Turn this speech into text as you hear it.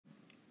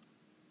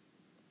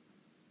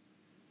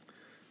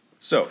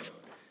So,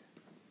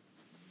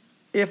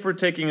 if we're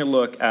taking a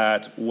look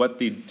at what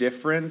the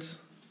different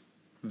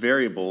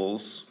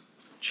variables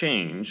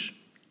change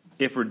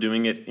if we're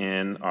doing it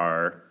in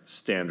our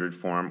standard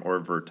form or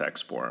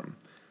vertex form,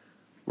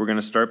 we're going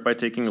to start by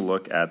taking a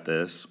look at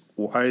this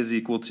y is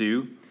equal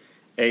to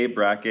a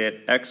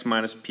bracket x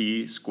minus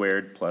p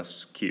squared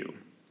plus q.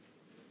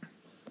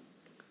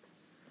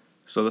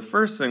 So the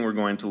first thing we're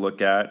going to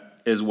look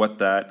at is what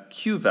that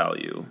q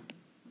value,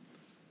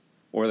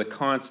 or the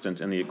constant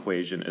in the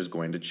equation, is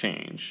going to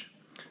change.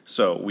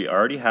 So we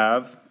already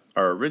have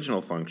our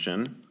original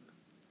function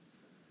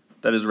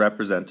that is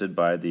represented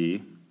by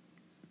the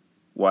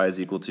y is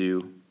equal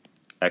to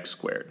x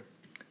squared.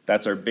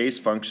 That's our base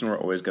function we're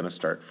always going to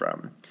start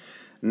from.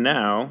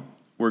 Now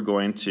we're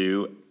going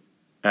to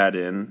add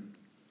in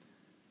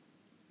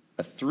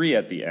a 3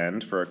 at the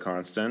end for a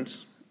constant,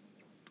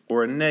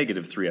 or a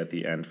negative 3 at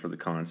the end for the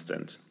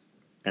constant,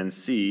 and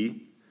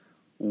see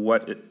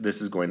what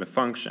this is going to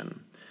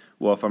function.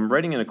 Well, if I'm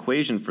writing an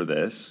equation for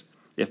this,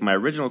 if my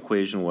original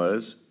equation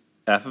was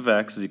f of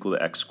x is equal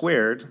to x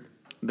squared,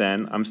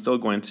 then I'm still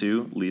going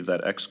to leave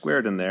that x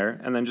squared in there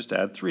and then just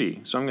add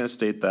 3. So I'm going to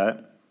state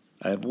that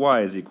I have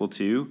y is equal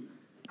to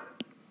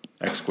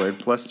x squared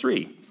plus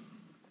 3.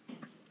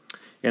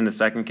 In the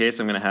second case,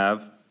 I'm going to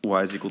have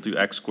y is equal to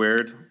x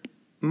squared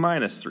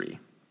minus 3.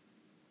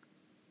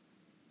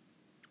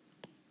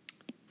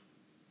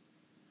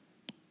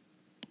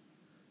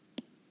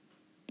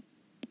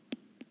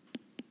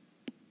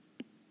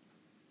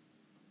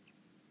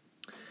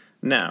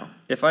 Now,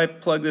 if I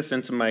plug this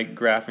into my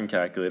graphing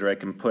calculator, I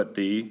can put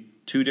the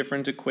two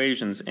different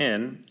equations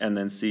in and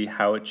then see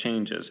how it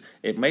changes.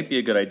 It might be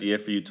a good idea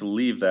for you to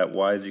leave that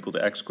y is equal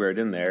to x squared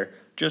in there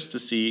just to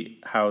see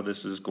how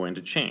this is going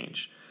to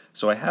change.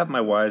 So I have my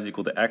y is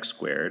equal to x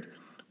squared.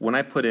 When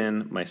I put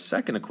in my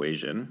second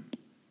equation,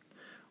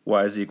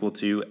 y is equal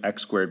to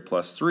x squared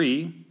plus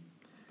 3,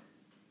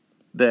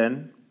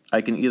 then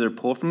I can either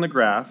pull from the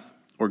graph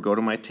or go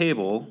to my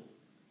table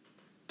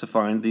to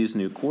find these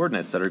new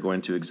coordinates that are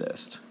going to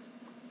exist.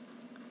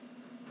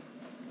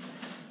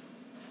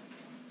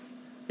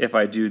 If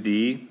I do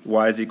the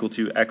y is equal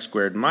to x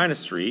squared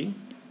minus 3,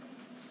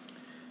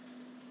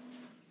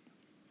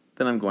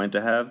 then I'm going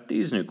to have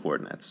these new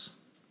coordinates.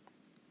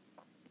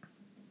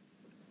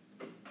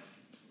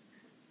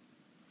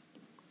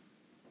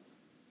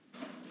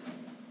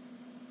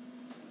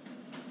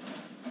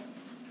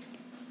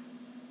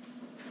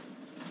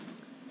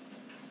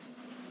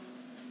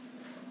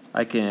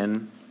 I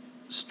can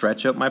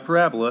stretch out my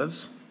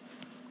parabolas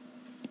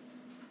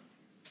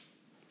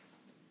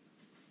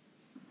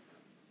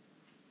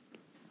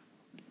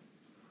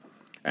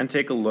and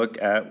take a look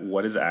at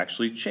what is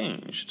actually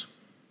changed.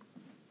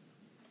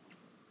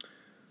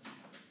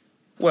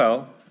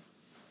 Well,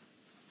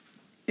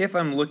 if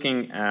I'm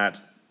looking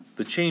at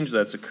the change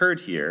that's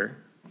occurred here,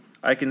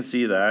 I can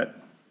see that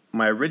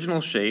my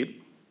original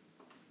shape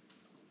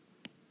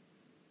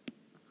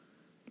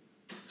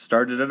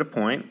started at a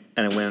point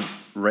and it went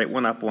right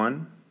 1 up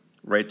 1,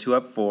 right 2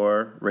 up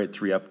 4, right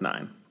 3 up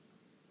 9.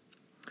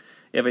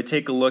 If I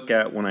take a look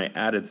at when I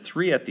added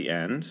 3 at the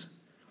end,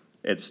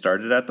 it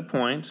started at the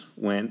point,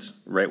 went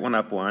right 1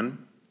 up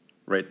 1,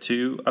 right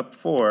 2 up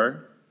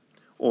 4,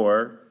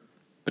 or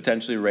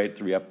potentially right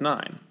 3 up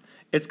 9.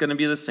 It's going to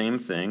be the same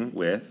thing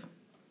with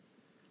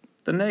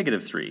the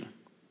negative 3.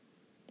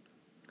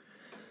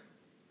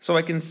 So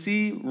I can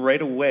see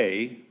right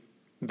away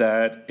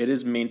that it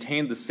has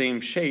maintained the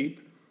same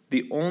shape.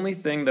 The only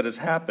thing that has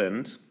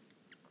happened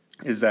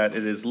is that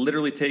it has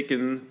literally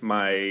taken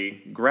my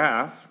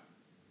graph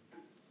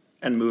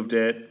and moved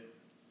it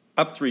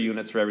up 3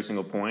 units for every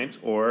single point,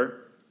 or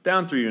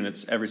down 3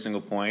 units every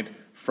single point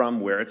from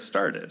where it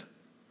started.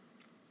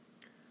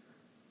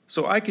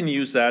 So I can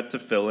use that to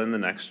fill in the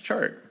next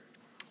chart.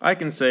 I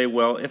can say,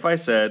 well, if I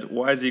said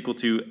y is equal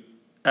to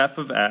f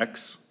of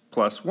x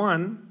plus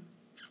 1,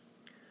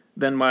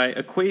 then my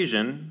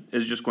equation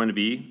is just going to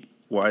be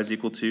y is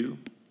equal to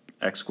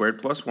x squared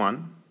plus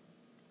 1.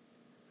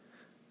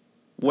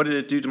 What did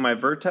it do to my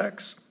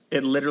vertex?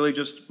 It literally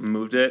just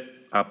moved it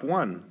up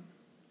 1.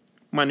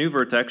 My new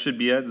vertex should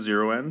be at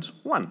 0 and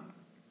 1.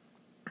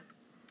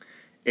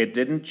 It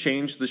didn't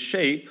change the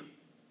shape,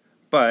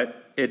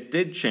 but it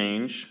did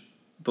change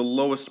the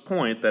lowest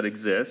point that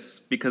exists,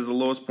 because the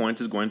lowest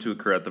point is going to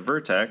occur at the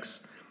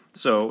vertex,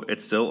 so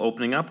it's still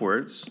opening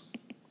upwards.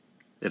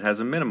 It has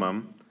a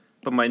minimum,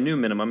 but my new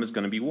minimum is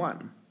going to be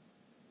 1.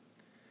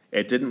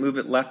 It didn't move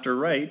it left or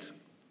right,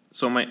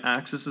 so my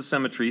axis of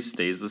symmetry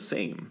stays the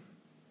same.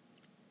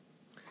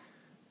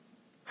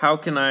 How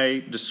can I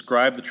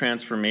describe the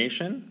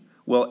transformation?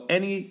 Well,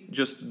 any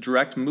just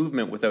direct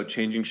movement without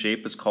changing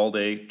shape is called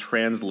a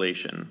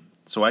translation.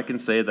 So I can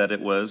say that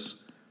it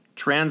was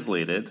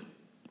translated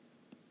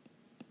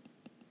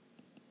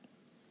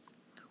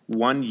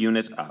 1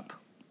 unit up.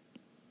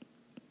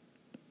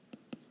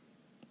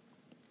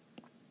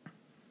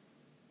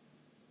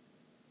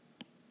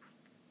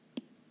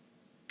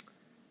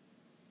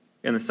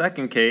 In the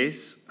second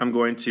case, I'm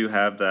going to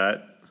have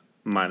that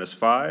minus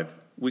 5.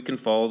 We can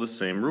follow the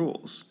same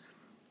rules.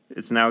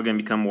 it's now going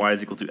to become y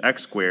is equal to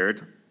x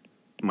squared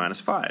minus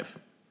 5.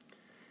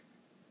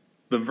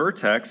 The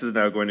vertex is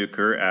now going to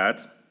occur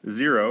at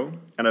 0,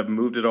 and I've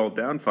moved it all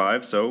down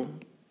 5, so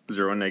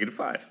 0 and negative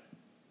 5.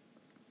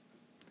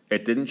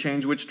 It didn't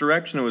change which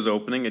direction it was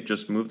opening, it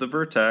just moved the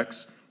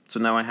vertex, so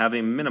now I have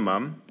a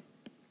minimum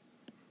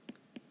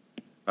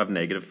of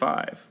negative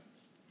 5.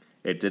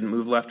 It didn't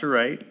move left or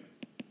right,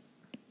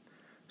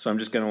 so I'm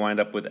just going to wind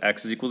up with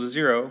x is equal to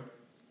 0,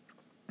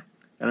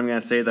 and I'm going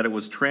to say that it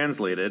was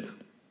translated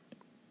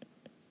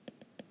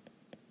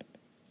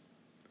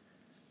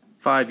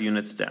 5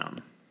 units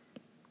down.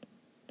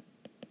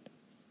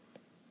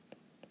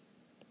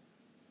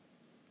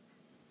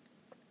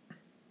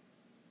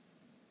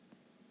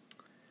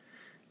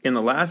 In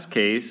the last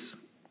case,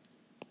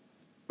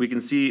 we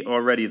can see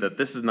already that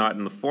this is not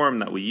in the form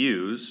that we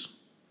use,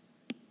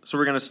 so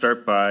we're going to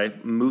start by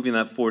moving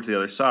that 4 to the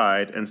other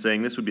side and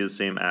saying this would be the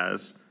same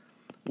as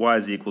y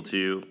is equal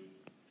to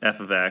f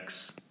of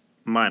x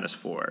minus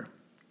 4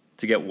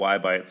 to get y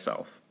by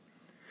itself.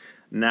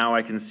 Now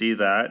I can see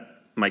that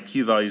my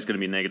q value is going to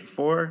be negative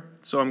 4,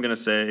 so I'm going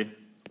to say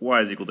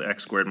y is equal to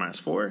x squared minus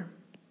 4.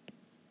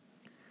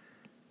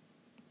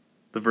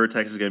 The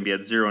vertex is going to be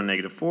at 0 and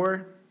negative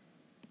 4.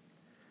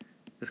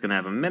 It's going to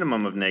have a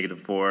minimum of negative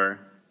 4.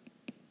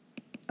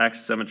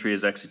 Axis symmetry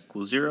is x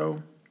equals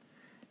 0.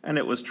 And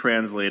it was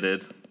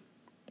translated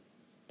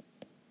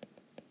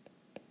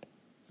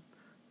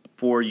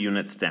 4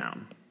 units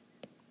down.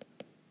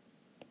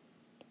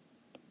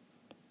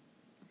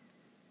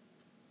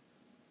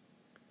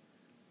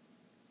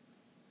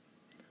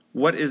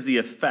 What is the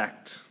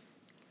effect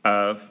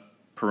of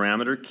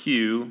parameter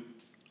q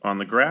on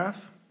the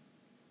graph?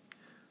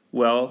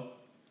 Well,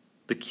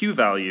 the q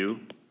value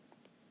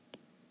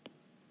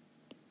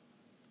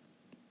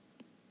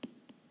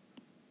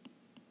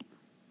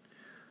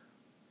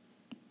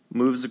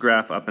moves the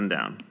graph up and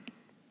down.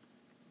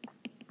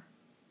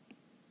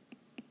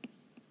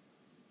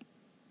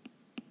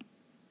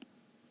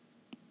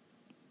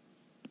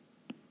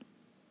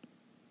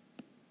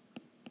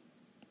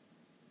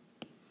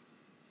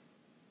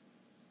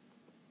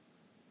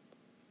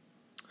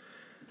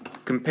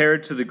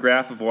 Compared to the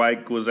graph of y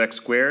equals x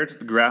squared,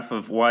 the graph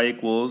of y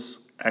equals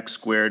x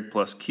squared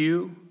plus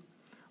q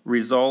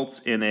results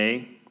in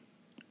a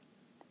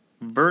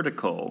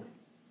vertical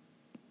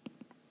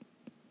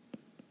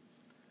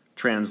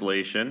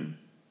translation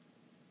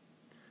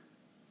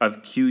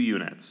of q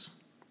units.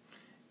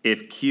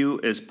 If q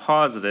is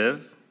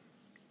positive,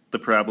 the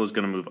parabola is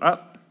going to move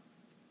up.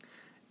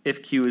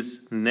 If q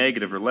is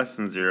negative or less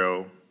than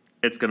 0,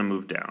 it's going to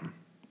move down.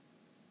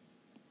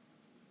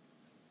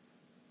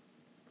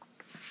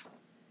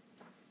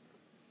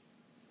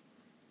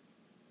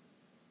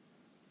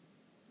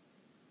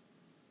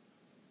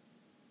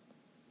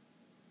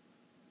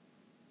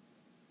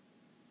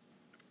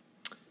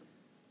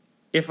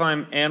 If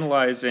I'm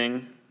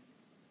analyzing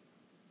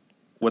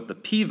what the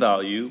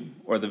p-value,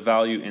 or the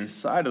value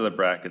inside of the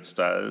brackets,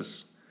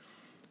 does,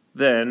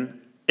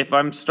 then if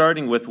I'm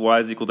starting with y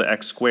is equal to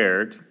x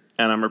squared,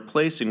 and I'm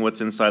replacing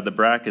what's inside the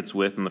brackets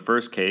with, in the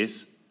first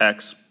case,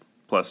 x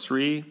plus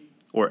 3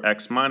 or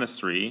x minus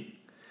 3,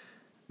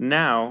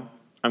 now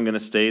I'm going to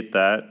state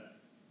that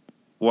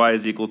y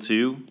is equal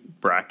to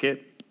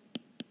bracket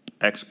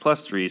x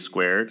plus 3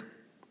 squared,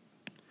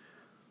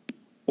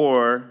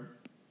 or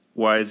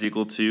y is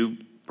equal to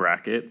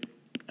bracket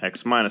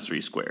x minus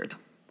 3 squared.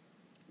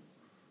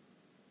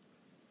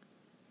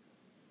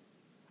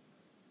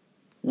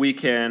 We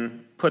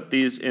can put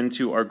these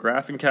into our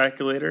graphing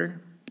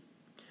calculator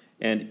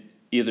and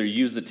either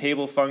use the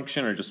table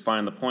function or just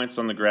find the points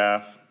on the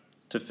graph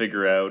to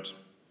figure out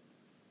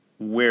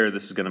where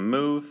this is going to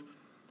move.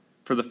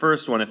 For the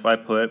first one, if I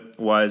put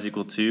y is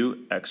equal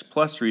to x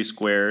plus 3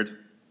 squared,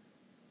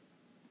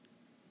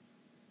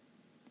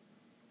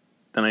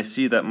 then I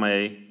see that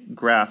my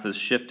graph is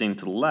shifting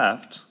to the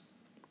left.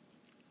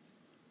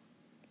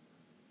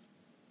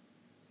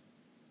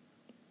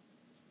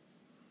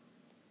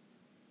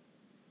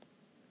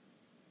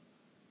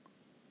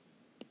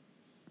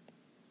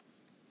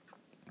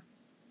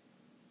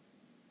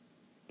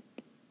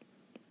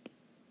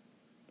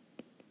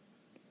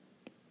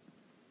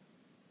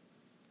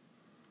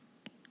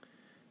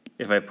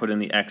 If I put in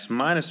the x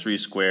minus 3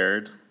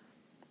 squared,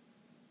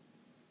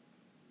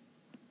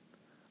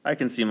 I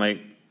can see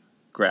my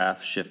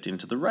graph shifting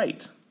to the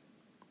right.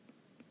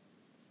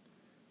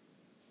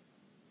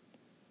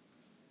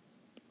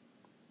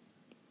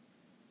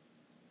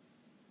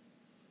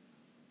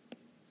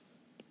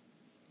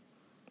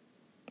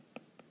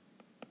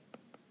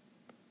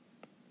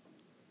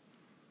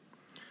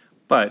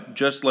 But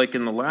just like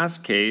in the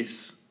last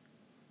case,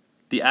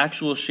 the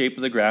actual shape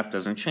of the graph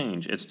doesn't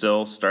change. It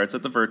still starts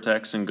at the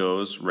vertex and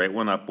goes right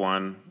 1 up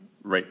 1,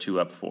 right 2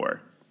 up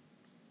 4.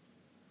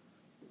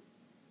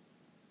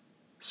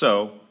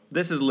 So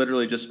this is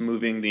literally just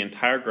moving the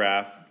entire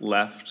graph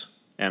left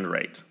and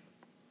right.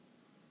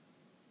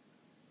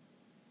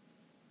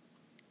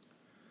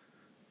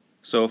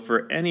 So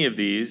for any of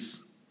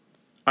these,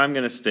 I'm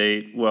going to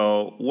state,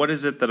 well, what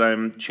is it that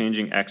I'm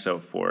changing x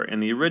out for? In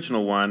the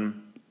original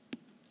one,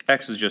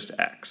 x is just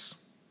x.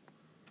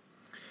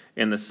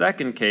 In the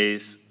second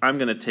case, I'm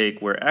going to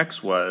take where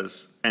x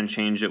was and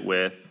change it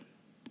with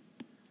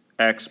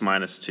x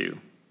minus 2.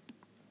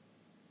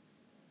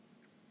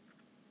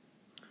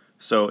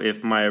 So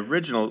if my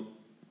original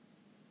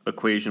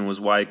equation was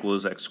y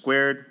equals x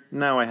squared,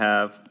 now I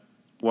have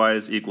y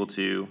is equal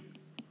to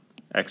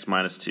x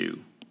minus 2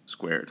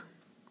 squared.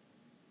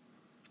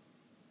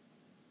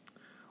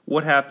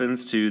 What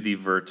happens to the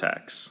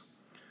vertex?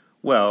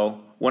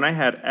 Well, when I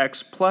had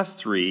x plus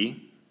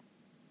 3,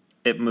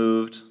 it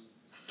moved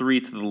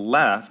 3 to the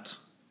left,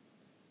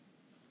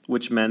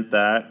 which meant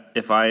that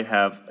if I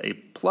have a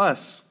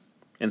plus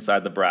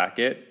inside the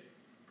bracket,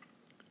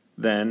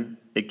 then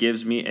it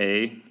gives me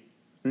a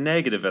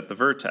negative at the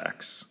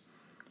vertex.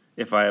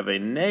 If I have a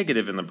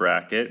negative in the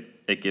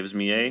bracket, it gives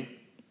me a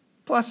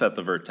plus at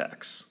the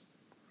vertex.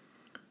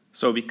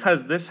 So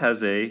because this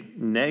has a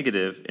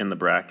negative in the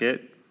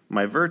bracket,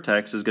 my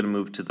vertex is going to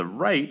move to the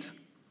right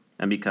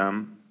and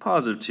become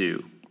positive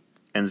 2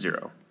 and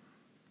 0.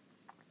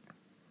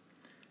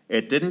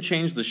 It didn't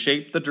change the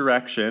shape, the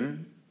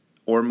direction,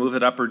 or move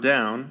it up or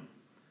down,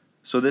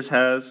 so this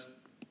has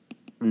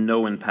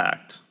no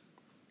impact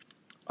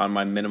on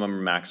my minimum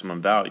or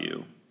maximum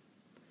value.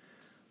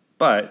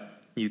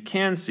 But you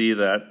can see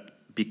that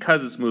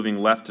because it's moving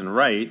left and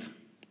right,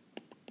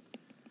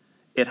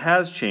 it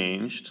has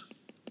changed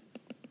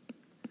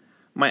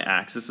my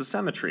axis of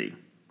symmetry.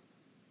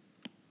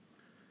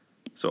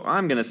 So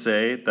I'm going to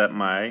say that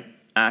my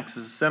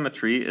axis of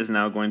symmetry is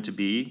now going to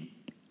be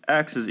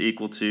x is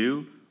equal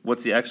to,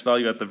 what's the x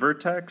value at the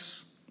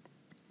vertex?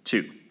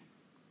 2.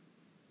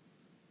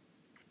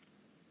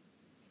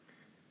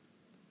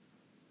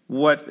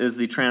 What is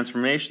the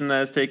transformation that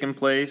has taken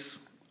place?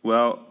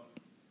 Well,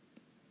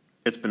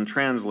 it's been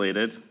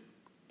translated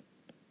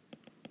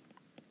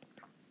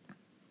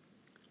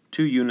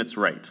 2 units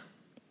right.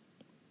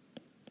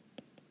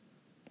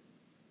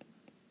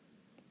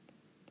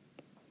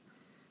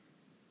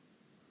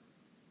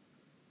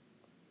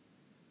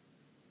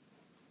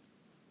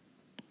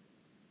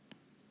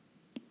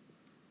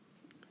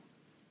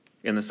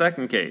 In the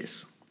second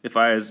case, if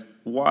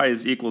y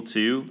is equal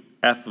to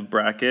f of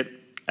bracket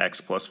x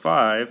plus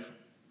 5,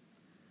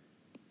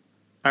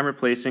 I'm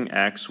replacing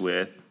x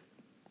with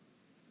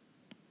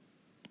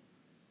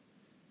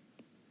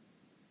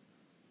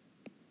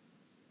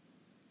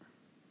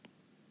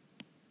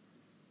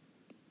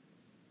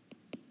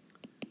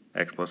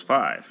x plus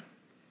 5.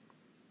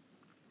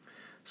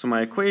 So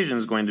my equation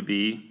is going to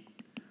be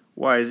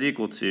y is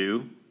equal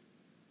to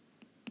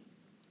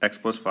x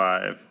plus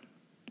 5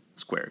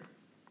 squared.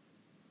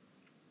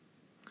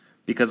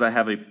 Because I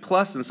have a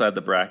plus inside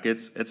the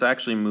brackets, it's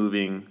actually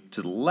moving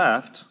to the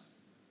left,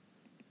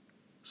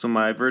 so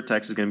my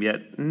vertex is going to be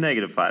at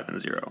negative 5 and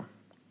 0.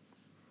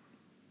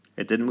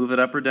 It didn't move it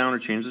up or down or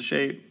change the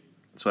shape,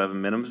 so I have a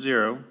minimum of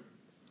 0.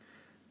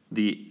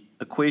 The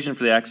equation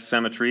for the axis of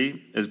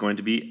symmetry is going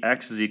to be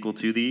x is equal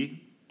to the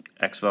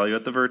x value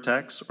at the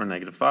vertex, or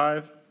negative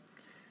 5,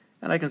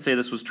 and I can say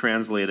this was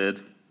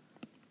translated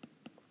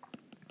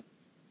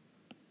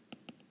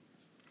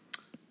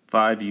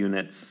 5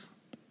 units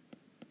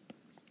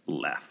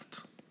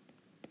left.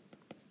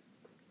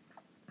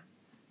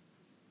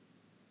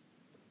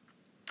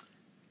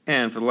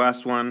 And for the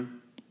last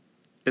one,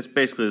 it's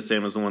basically the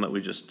same as the one that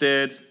we just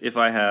did. If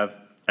I have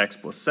x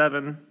plus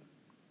 7,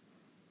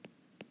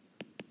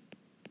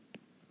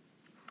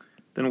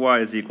 then y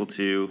is equal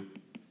to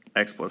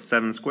x plus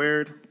 7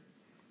 squared.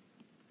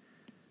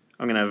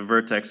 I'm going to have a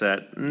vertex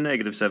at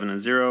negative 7 and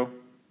 0,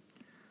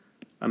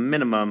 a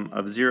minimum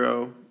of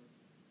 0.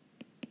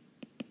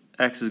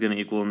 X is going to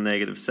equal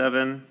negative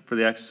 7 for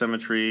the axis of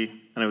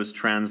symmetry, and it was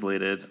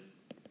translated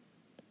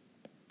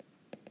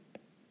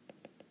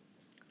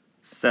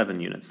 7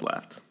 units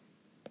left.